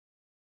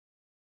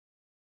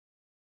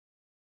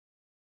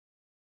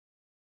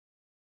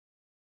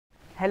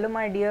Hello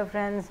my dear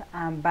friends,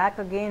 I am back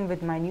again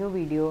with my new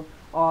video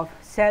of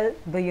cell,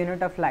 the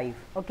unit of life.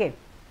 Okay,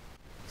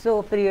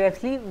 so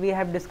previously we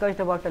have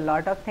discussed about a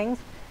lot of things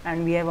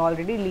and we have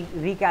already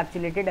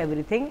recapitulated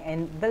everything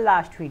in the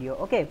last video.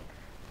 Okay,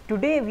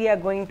 today we are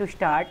going to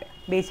start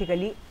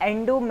basically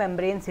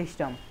endomembrane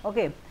system.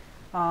 Okay,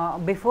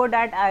 before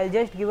that I'll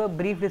just give a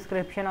brief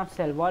description of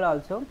cell wall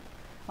also.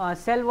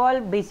 Cell wall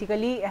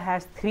basically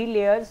has three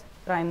layers: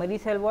 primary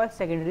cell wall,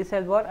 secondary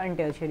cell wall and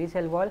tertiary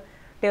cell wall.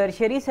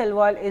 Tertiary cell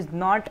wall is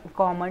not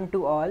common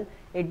to all,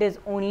 it is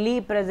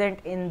only present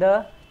in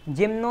the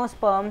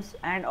gymnosperms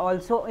and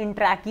also in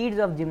tracheids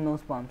of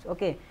gymnosperms.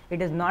 Okay,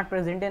 it is not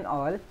present in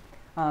all.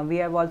 We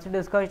have also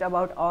discussed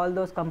about all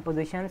those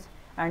compositions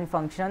and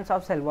functions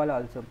of cell wall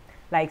also.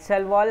 Like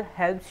cell wall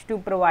helps to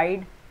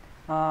provide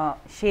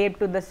shape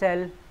to the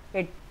cell.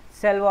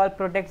 Cell wall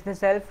protects the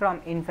cell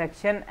from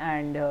infection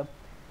and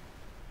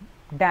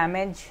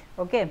damage.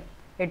 Okay,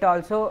 it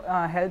also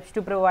helps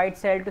to provide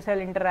cell to cell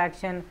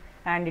interaction,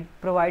 and it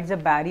provides a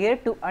barrier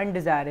to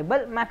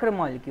undesirable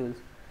macromolecules.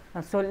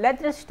 So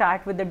let's just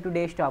start with the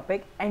today's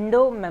topic,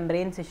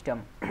 endomembrane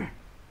system.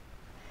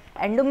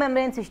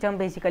 Endomembrane system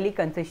basically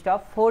consists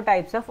of four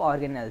types of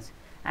organelles,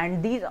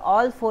 and these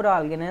all four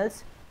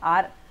organelles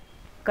are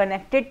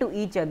connected to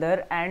each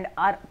other and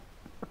are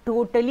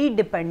totally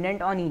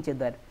dependent on each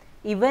other.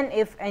 Even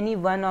if any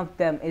one of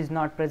them is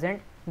not present,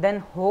 then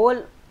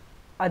whole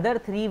other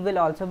three will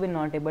also be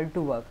not able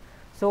to work.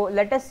 So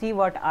let us see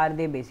what are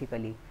they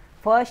basically.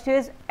 First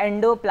is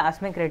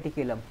endoplasmic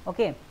reticulum.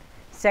 Okay,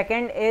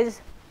 second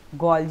is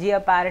Golgi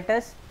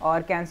apparatus,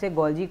 or can say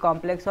Golgi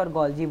complex or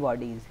Golgi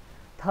bodies.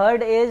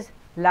 Third is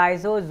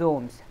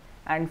lysosomes,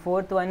 and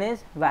fourth one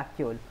is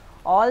vacuole.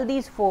 All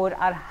these four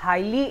are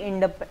highly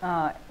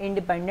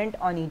independent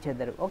on each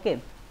other.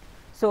 Okay,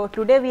 so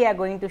today we are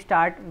going to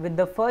start with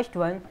the first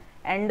one,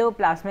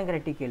 endoplasmic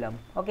reticulum.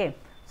 Okay,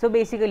 so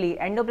basically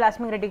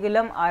endoplasmic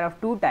reticulum are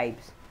of two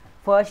types.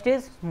 First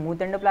is smooth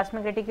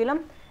endoplasmic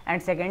reticulum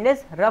and second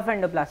is rough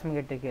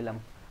endoplasmic reticulum.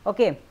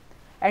 Okay,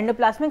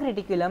 endoplasmic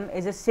reticulum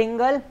is a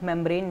single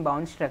membrane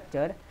bound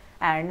structure,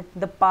 and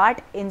the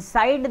part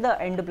inside the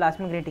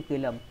endoplasmic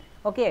reticulum,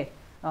 okay,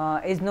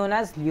 is known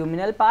as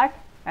luminal part,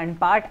 and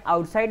part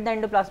outside the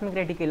endoplasmic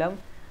reticulum,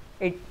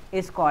 it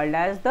is called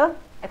as the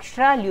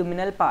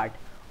extraluminal part.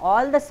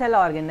 All the cell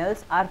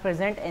organelles are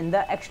present in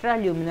the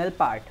extraluminal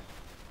part.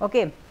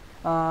 Okay,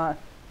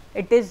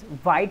 it is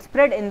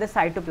widespread in the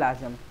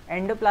cytoplasm.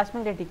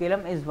 Endoplasmic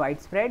reticulum is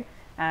widespread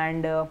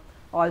and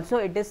also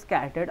it is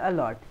scattered a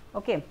lot.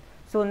 Okay,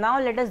 so now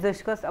let us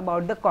discuss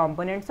about the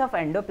components of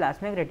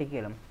endoplasmic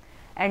reticulum.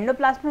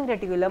 Endoplasmic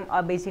reticulum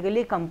are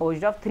basically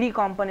composed of three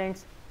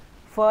components.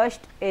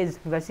 First is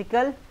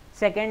vesicle,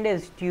 second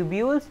is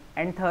tubules,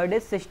 and third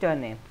is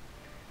cisternae.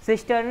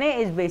 Cisternae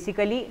is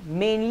basically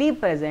mainly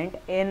present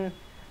in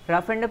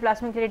rough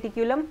endoplasmic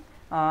reticulum,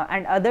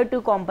 and other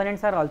two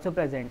components are also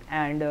present,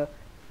 and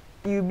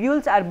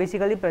tubules are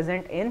basically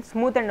present in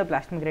smooth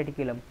endoplasmic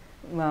reticulum,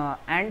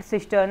 and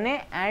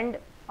cisternae and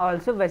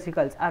also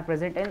vesicles are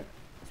present in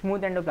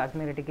smooth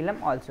endoplasmic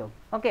reticulum also.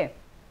 Okay,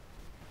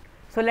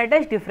 so let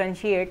us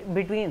differentiate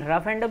between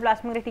rough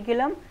endoplasmic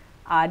reticulum,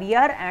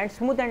 RER, and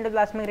smooth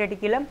endoplasmic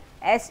reticulum,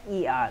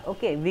 SER.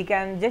 Okay, we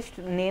can just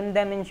name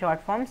them in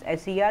short forms: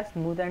 SER,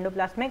 smooth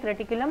endoplasmic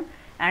reticulum,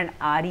 and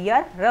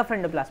RER, rough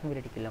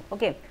endoplasmic reticulum.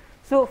 Okay,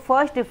 so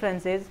first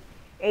difference is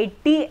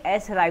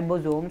 80S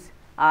ribosomes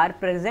are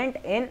present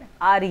in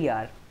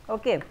RER.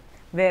 Okay,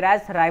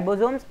 whereas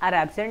ribosomes are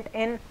absent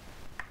in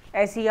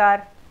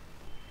SER.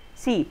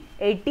 See,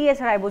 80S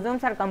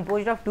ribosomes are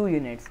composed of two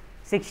units,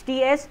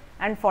 60S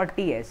and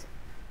 40S.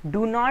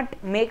 Do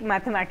not make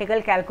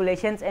mathematical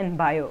calculations in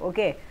bio.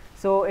 Okay,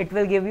 so it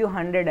will give you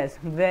 100S,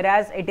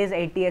 whereas it is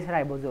 80S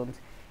ribosomes.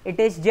 It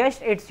is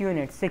just its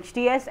units,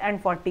 60S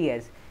and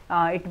 40S.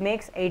 It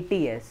makes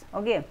 80S.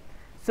 Okay,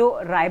 so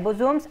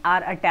ribosomes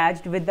are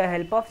attached with the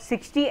help of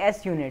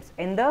 60S units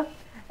in the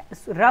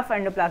rough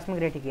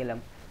endoplasmic reticulum,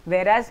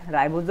 whereas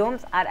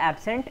ribosomes are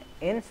absent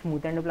in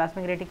smooth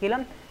endoplasmic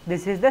reticulum.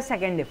 This is the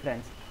second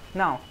difference.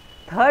 Now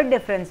third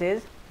difference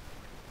is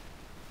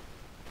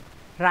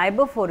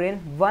ribofourin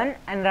 1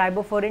 and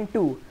ribofourin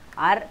 2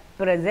 are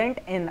present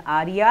in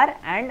RER,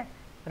 and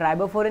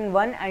ribofourin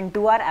 1 and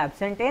 2 are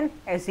absent in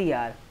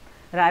SER.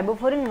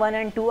 Ribofourin 1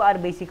 and 2 are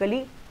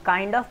basically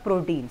kind of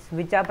proteins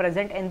which are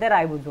present in the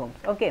ribosomes.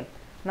 Okay,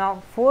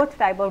 now fourth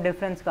type of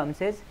difference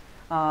comes is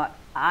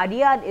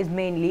RER is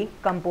mainly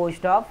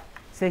composed of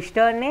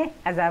cisternae,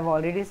 as I have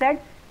already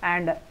said,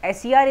 and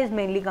SER is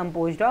mainly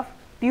composed of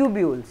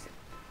tubules.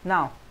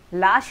 Now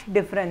last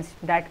difference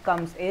that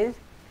comes is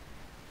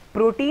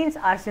proteins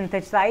are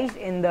synthesized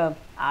in the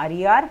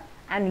RER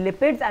and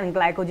lipids and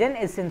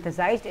glycogen is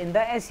synthesized in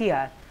the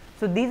SER.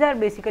 So these are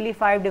basically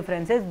five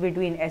differences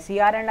between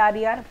SER and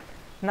RER.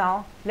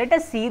 Now let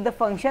us see the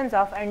functions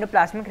of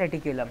endoplasmic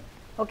reticulum.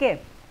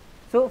 Okay,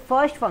 so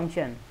first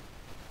function,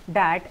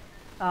 that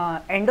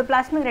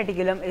endoplasmic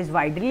reticulum is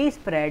widely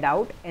spread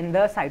out in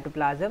the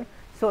cytoplasm,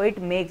 so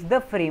it makes the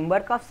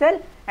framework of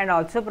cell and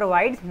also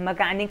provides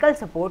mechanical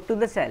support to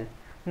the cell.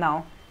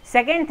 Now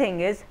Second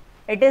thing is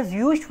it is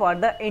used for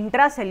the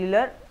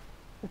intracellular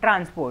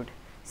transport.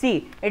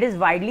 See, it is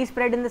widely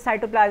spread in the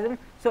cytoplasm,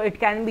 so it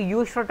can be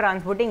used for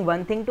transporting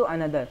one thing to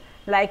another.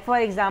 Like for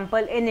example,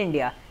 in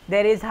India,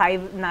 there is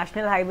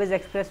national highways,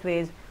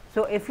 expressways.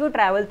 So if you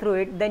travel through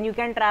it, then you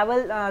can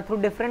travel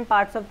through different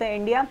parts of the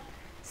India.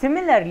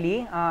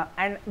 Similarly,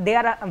 and they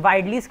are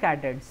widely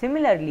scattered.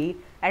 Similarly,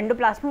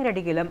 endoplasmic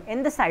reticulum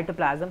in the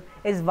cytoplasm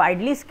is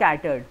widely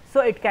scattered,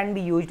 so it can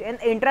be used in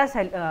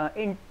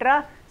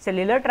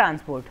intracellular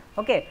transport.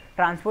 Okay,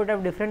 transport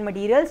of different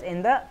materials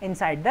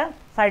inside the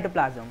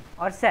cytoplasm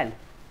or cell.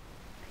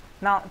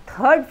 Now,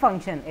 third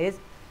function is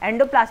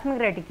endoplasmic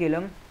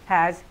reticulum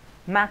has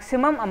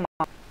maximum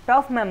amount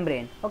of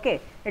membrane. Okay,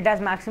 it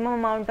has maximum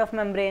amount of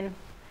membrane,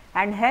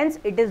 and hence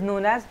it is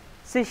known as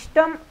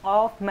system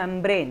of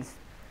membranes.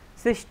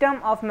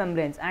 System of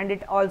membranes, and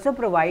it also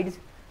provides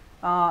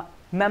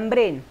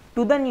membrane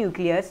to the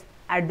nucleus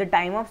at the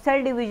time of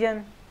cell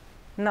division.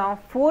 Now,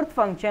 fourth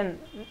function,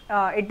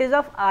 it is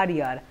of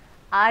RER.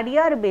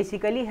 RER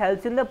basically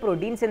helps in the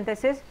protein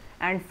synthesis,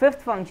 and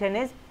fifth function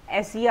is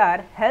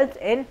SER, helps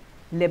in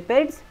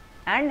lipids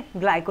and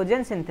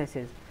glycogen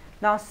synthesis.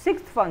 Now,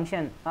 sixth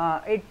function,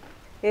 it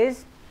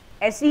is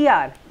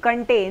SER,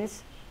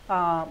 contains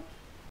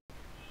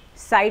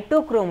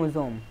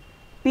cytochromosome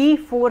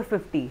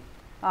P450.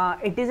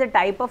 It is a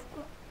type of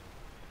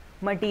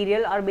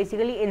material or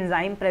basically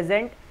enzyme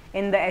present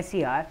in the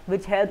SER,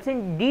 which helps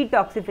in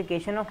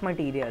detoxification of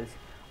materials,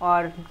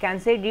 or can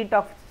say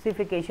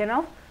detoxification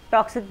of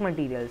toxic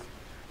materials.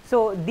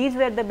 So these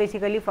were the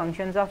basically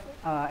functions of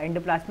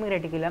endoplasmic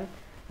reticulum.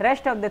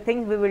 Rest of the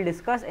things we will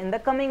discuss in the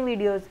coming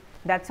videos.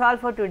 That's all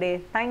for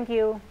today. Thank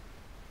you.